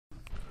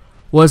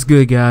What's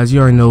good, guys? You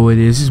already know what it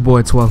is. This is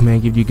boy 12 Man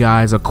give you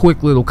guys a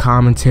quick little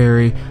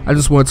commentary. I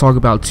just want to talk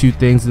about two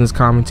things in this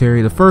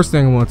commentary. The first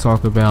thing I want to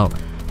talk about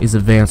is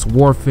Advanced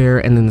Warfare,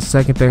 and then the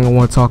second thing I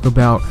want to talk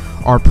about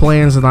are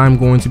plans that I'm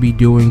going to be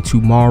doing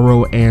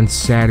tomorrow and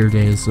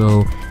Saturday.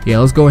 So yeah,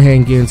 let's go ahead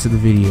and get into the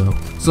video.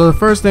 So the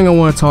first thing I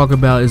want to talk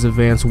about is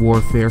Advanced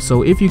Warfare.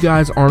 So if you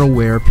guys aren't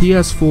aware,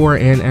 PS4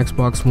 and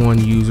Xbox One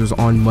users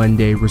on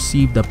Monday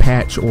received a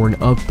patch or an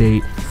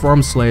update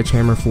from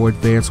Sledgehammer for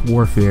Advanced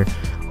Warfare.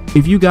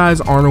 If you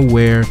guys aren't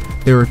aware,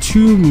 there are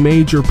two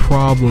major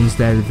problems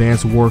that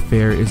Advanced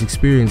Warfare is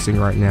experiencing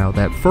right now.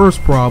 That first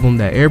problem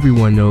that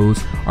everyone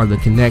knows are the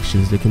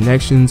connections. The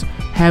connections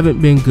haven't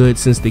been good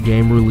since the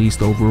game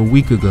released over a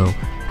week ago.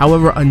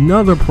 However,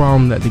 another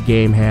problem that the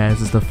game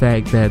has is the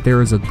fact that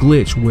there is a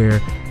glitch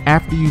where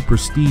after you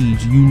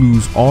prestige, you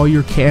lose all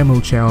your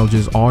camo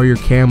challenges, all your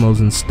camos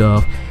and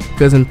stuff,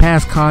 because in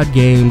past COD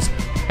games,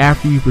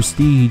 after you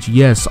prestige,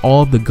 yes,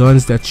 all of the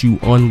guns that you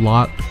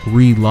unlocked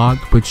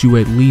relocked, but you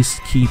at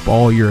least keep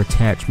all your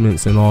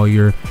attachments and all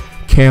your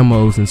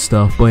camos and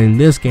stuff. But in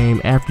this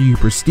game, after you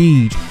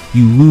prestige,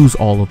 you lose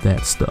all of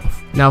that stuff.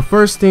 Now,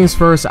 first things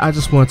first, I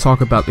just want to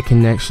talk about the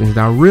connections.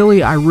 Now, I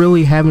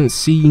really haven't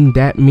seen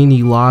that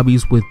many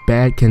lobbies with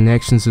bad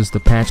connections since the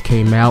patch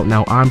came out.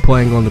 Now, I'm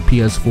playing on the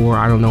PS4.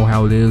 I don't know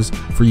how it is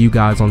for you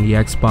guys on the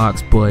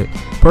Xbox, but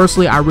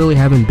personally, I really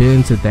haven't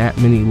been to that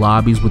many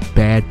lobbies with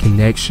bad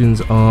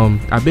connections.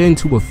 I've been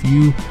to a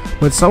few,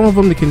 but some of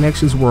them, the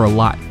connections were a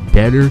lot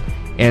better,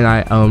 and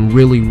I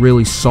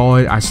really saw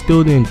it. I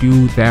still didn't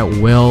do that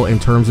well in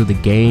terms of the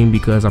game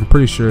because I'm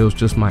pretty sure it was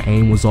just my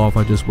aim was off.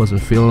 I just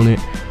wasn't feeling it.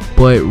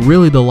 But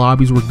really, the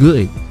lobbies were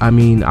good. I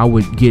mean, I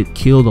would get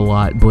killed a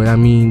lot, but I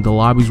mean, the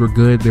lobbies were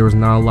good. There was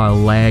not a lot of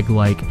lag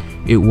like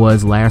it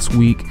was last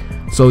week.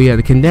 So yeah,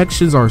 the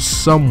connections are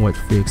somewhat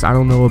fixed. I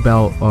don't know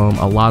about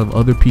a lot of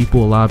other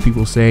people. A lot of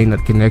people saying that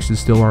the connections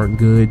still aren't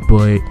good,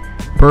 but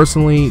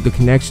personally, the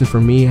connections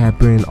for me have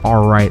been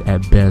alright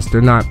at best.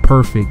 They're not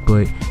perfect,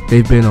 but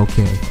they've been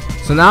okay.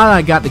 So now that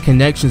I got the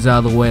connections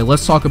out of the way,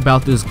 let's talk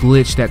about this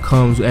glitch that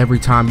comes every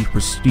time you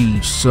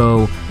prestige.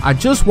 So I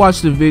just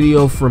watched a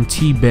video from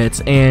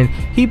T-Bets, and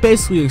he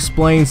basically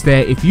explains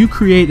that if you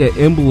create an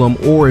emblem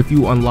or if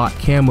you unlock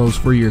camos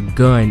for your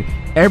gun,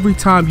 every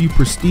time you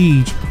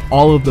prestige,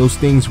 all of those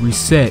things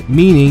reset,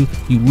 meaning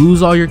you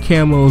lose all your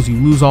camos, you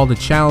lose all the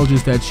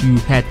challenges that you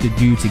had to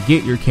do to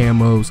get your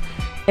camos,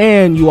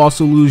 and you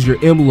also lose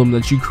your emblem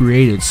that you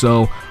created.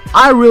 So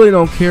I really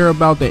don't care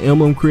about the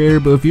emblem creator,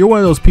 but if you're one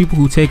of those people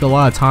who take a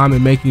lot of time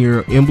in making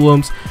your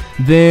emblems,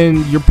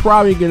 then you're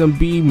probably gonna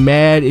be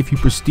mad if you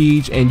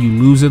prestige and you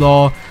lose it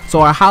all.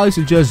 So I highly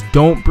suggest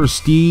don't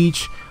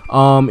prestige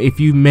if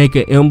you make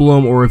an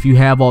emblem or if you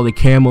have all the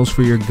camos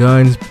for your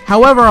guns.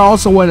 However, I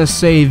also want to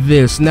say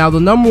this. Now, the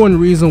number one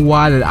reason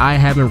why that I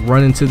haven't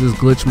run into this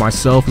glitch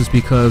myself is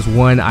because,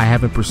 one, I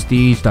haven't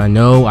prestiged. I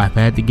know I've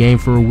had the game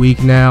for a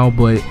week now,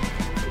 but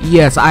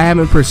yes, I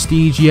haven't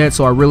prestiged yet,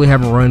 so I really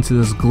haven't run into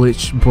this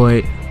glitch.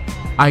 But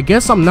I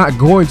guess I'm not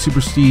going to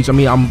prestige. I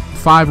mean, I'm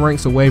 5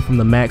 ranks away from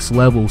the max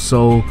level,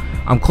 so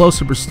I'm close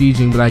to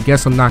prestiging, but I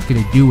guess I'm not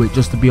going to do it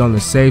just to be on the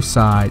safe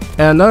side.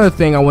 And another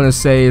thing I want to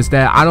say is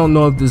that I don't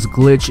know if this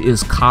glitch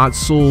is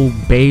console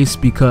based,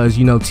 because,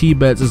 you know,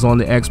 T-Bets is on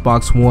the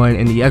Xbox One,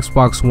 and the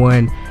Xbox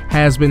One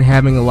has been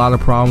having a lot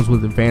of problems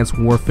with Advanced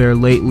Warfare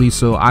lately,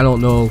 so I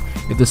don't know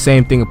if the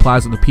same thing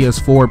applies to the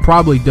PS4. It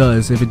probably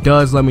does. If it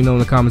does, let me know in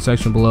the comment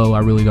section below. I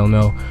really don't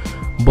know.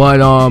 But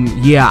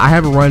yeah, I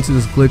haven't run into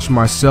this glitch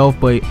myself,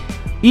 but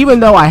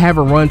even though I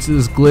haven't run into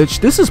this glitch,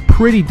 this is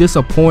pretty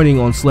disappointing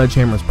on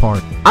Sledgehammer's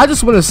part. I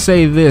just want to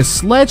say this: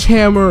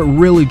 Sledgehammer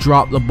really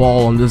dropped the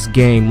ball on this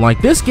game.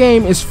 Like, this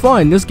game is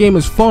fun. This game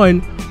is fun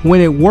when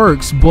it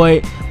works,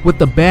 but with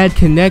the bad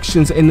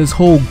connections and this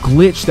whole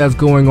glitch that's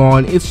going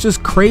on, it's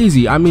just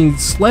crazy. I mean,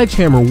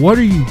 Sledgehammer, what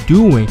are you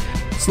doing?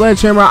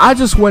 Sledgehammer, I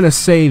just want to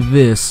say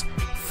this: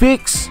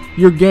 fix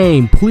your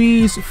game.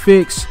 Please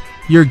fix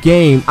your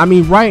game. I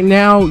mean, right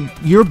now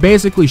you're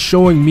basically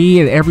showing me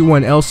and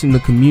everyone else in the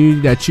community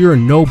that you're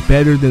no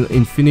better than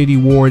Infinity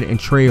Ward and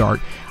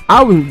Treyarch.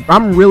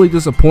 I'm really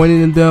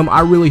disappointed in them. I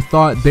really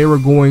thought they were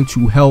going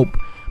to help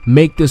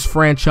make this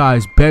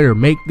franchise better,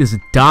 make this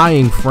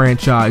dying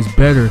franchise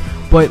better,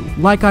 but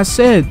like I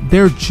said,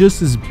 they're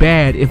just as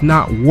bad, if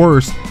not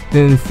worse,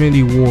 than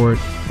Infinity Ward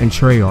and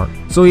Treyarch.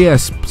 So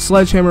yes,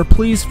 Sledgehammer,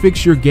 please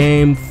fix your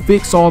game,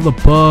 fix all the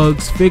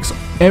bugs, fix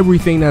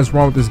everything that's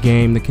wrong with this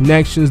game, the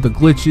connections, the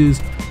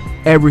glitches,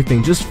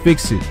 everything. Just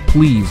fix it,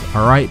 please.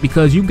 Alright,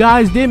 because you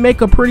guys did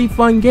make a pretty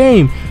fun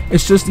game.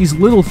 It's just these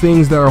little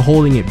things that are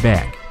holding it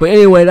back. But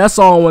anyway, that's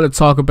all I want to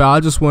talk about. I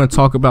just want to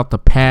talk about the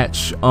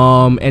patch.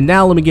 And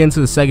now let me get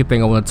into the second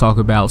thing I want to talk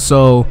about.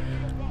 So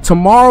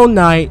tomorrow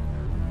night,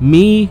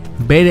 me,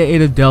 Beta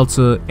Eta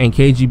Delta, and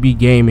KGB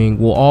Gaming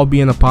will all be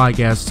in a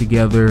podcast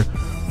together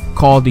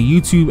called the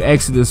YouTube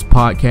Exodus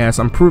Podcast.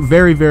 I'm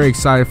very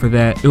excited for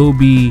that. It will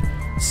be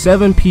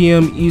 7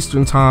 p.m.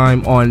 Eastern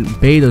time on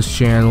Beta's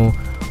channel.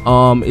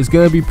 It's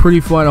gonna be pretty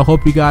fun. I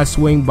hope you guys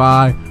swing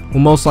by. we'll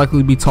most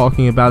likely be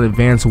talking about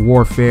Advanced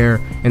Warfare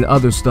and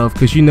other stuff,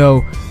 because you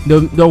know,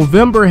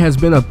 November has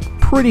been a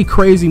pretty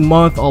crazy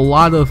month. A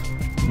lot of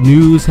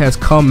news has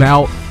come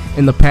out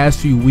in the past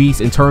few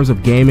weeks in terms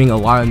of gaming. A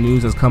lot of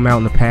news has come out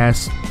in the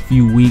past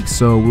few weeks,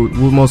 so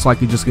we're most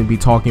likely just going to be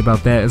talking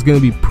about that. It's going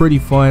to be pretty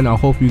fun. I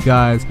hope you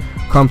guys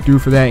come through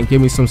for that and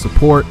give me some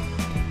support.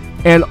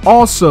 And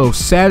also,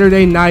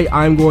 Saturday night,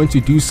 I'm going to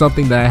do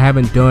something that I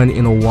haven't done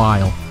in a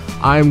while.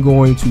 I'm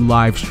going to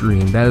live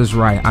stream. That is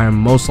right. I am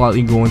most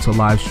likely going to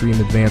live stream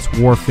Advanced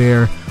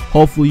Warfare.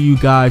 Hopefully you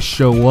guys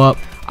show up.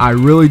 I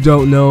really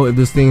don't know if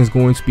this thing is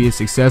going to be a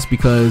success,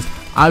 because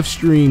I've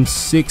streamed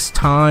 6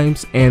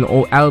 times, and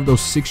out of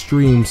those 6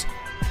 streams,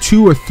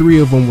 2 or 3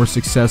 of them were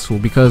successful,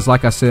 because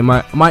like I said,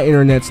 my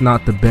internet's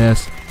not the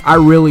best. I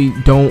really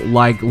don't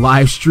like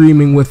live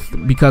streaming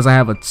because I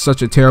have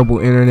such a terrible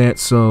internet.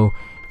 So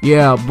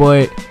yeah,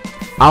 but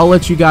I'll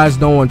let you guys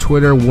know on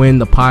Twitter when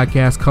the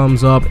podcast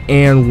comes up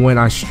and when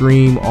I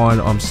stream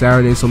on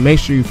Saturday. So make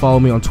sure you follow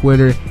me on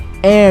Twitter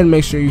and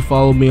make sure you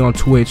follow me on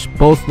Twitch.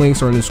 Both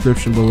links are in the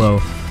description below.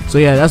 So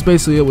yeah, that's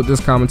basically it with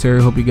this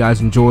commentary. Hope you guys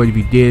enjoyed. If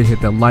you did,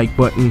 hit that like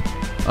button.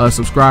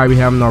 Subscribe if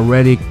you haven't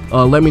already.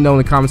 Let me know in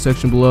the comment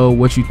section below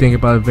what you think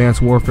about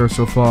Advanced Warfare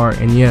so far.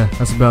 And yeah,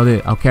 that's about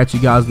it. I'll catch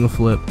you guys in the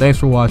flip. Thanks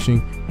for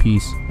watching.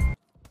 Peace.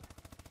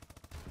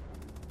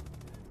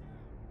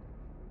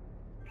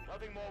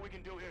 Nothing more we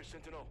can do here,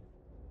 Sentinel.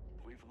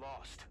 We've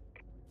lost.